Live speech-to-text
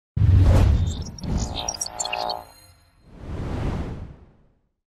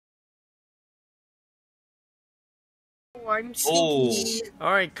I'm Oh. sneaky.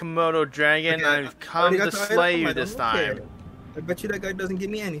 Alright, Komodo Dragon, Okay, I've come to slay you this time. I bet you that guy doesn't give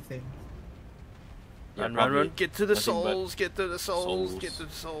me anything. Yeah, Run, run, probably run. Get to the nothing but souls. Get to the souls. souls. Get to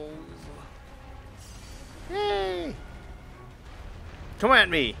the souls. Yay! Come at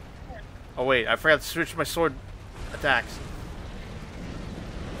me. Oh, wait. I forgot to switch my sword attacks.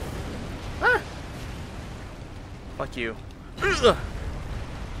 Ah! Fuck you. Ugh.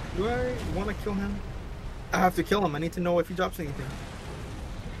 Do I want to kill him? I have to kill him. I need to know if he drops anything.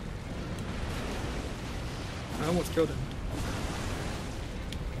 I almost killed him.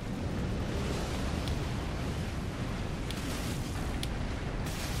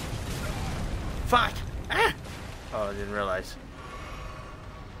 Fuck! Ah! Oh, I didn't realize.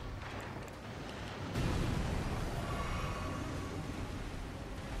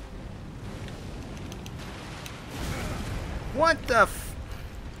 What the f...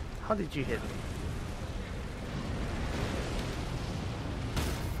 How did you hit me?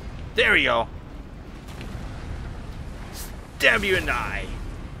 There we go. Stab you and die.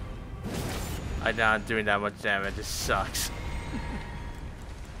 I'm not doing that much damage. It sucks.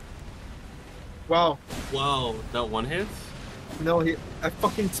 Wow. Wow, that one hit? No, I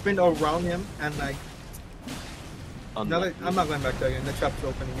fucking spin around him and like. Now that, I'm not going back there again. The trap's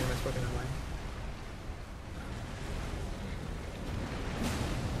open again. That's fucking annoying.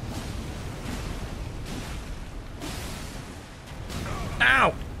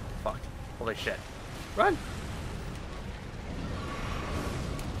 Ow! Fuck. Holy shit. Run!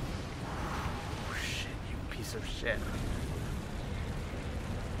 Oh, shit, you piece of shit.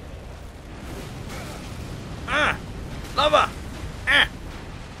 Ah! Lava! Ah!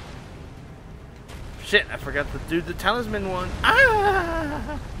 Shit, I forgot to do the talisman one.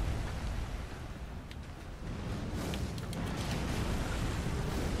 Ah!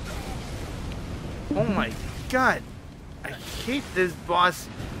 Oh my god. I hate this boss.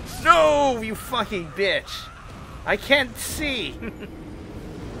 No, you fucking bitch. I can't see.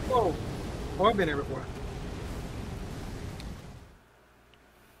 Whoa. Oh, I've been here before.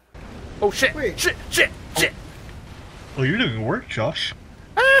 Oh shit. Wait. Shit, shit, shit. Oh, you're doing work, Josh.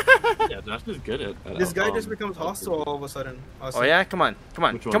 Yeah, Josh is good at This guy just becomes hostile all of a sudden. Oh yeah, come on. Come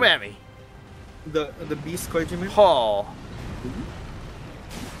on. Which one? Come at me. The beast clergyman. Paul.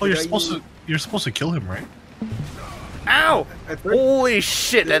 Oh, Did I you're supposed to kill him, right? Ow! At first, Holy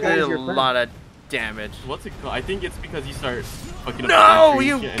shit, This that did guy's a your friend. lot of damage. What's it called? I think it's because you start fucking up No, the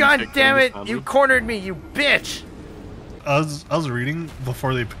you entry and god start damn killing it! his family. You cornered me, you bitch! I was reading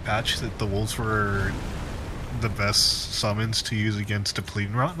before they patched that the wolves were the best summons to use against the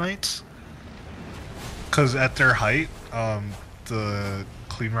clean rot knights. Because at their height, the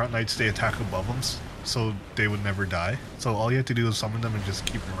clean rot knights, they attack above them, so they would never die. So all you have to do is summon them and just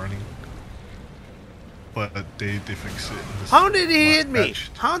keep running. But they fix it. In this How did he last hit me?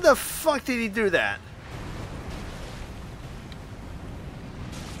 patch. How the fuck did he do that?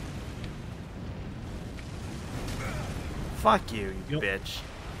 Fuck you, you Yep. bitch.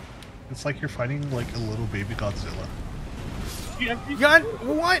 It's like you're fighting like a little baby Godzilla. God,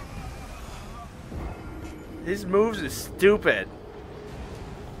 what? His moves is stupid.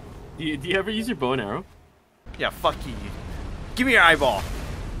 Do you ever use your bow and arrow? Yeah, fuck you. Give me your eyeball.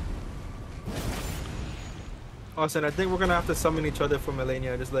 Austin, I think we're gonna have to summon each other for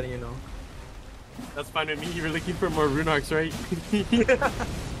Melania. Just letting you know. That's fine with me. You were looking for more rune arcs, right?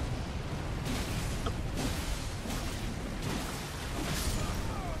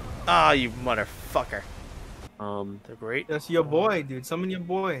 Ah, you motherfucker. They're great. That's your boy, dude. Summon your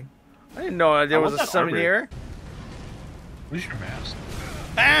boy. I didn't know there I was want a that summon armor. here. Where's your mask?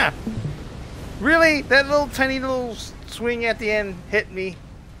 Ah! Really? That little tiny little swing at the end hit me.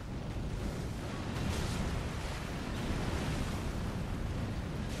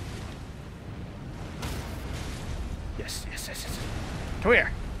 Yes, yes, yes, yes. Come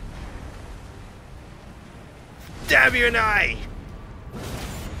here. Stab you in the eye.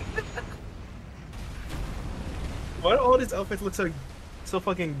 Why do all these outfits look so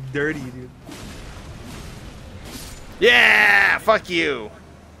fucking dirty, dude? Yeah! Fuck you.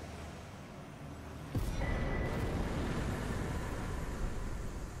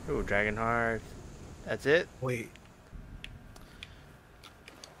 Ooh, Dragon Heart. That's it? Wait.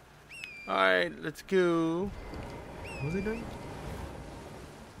 Alright, let's go. What was he doing?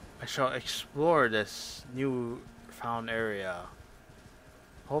 I shall explore this new found area.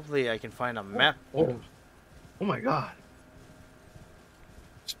 Hopefully I can find a map. Oh my god.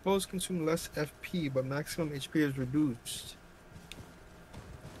 Suppose consume less FP, but maximum HP is reduced.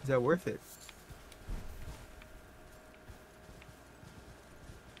 Is that worth it?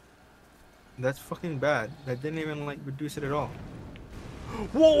 That's fucking bad. That didn't even like reduce it at all.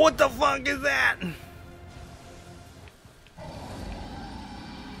 Whoa, what the fuck is that?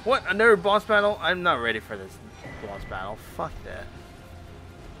 What? Another boss battle? I'm not ready for this boss battle. Fuck that.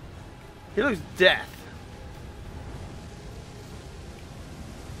 He looks death.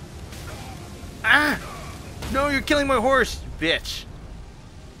 Ah! No, you're killing my horse, you bitch.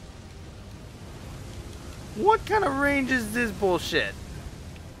 What kind of range is this bullshit?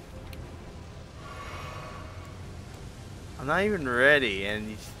 I'm not even ready,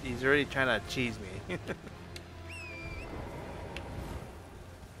 and he's already trying to cheese me.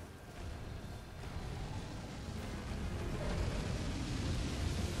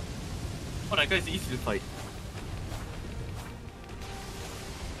 Oh, that guy's easy to fight.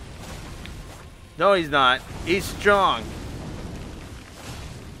 No, he's not. He's strong.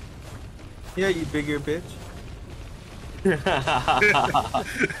 Yeah, you bigger bitch.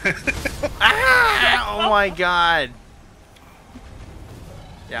 Ah! Oh my god.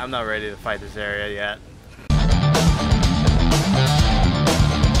 Yeah, I'm not ready to fight this area yet.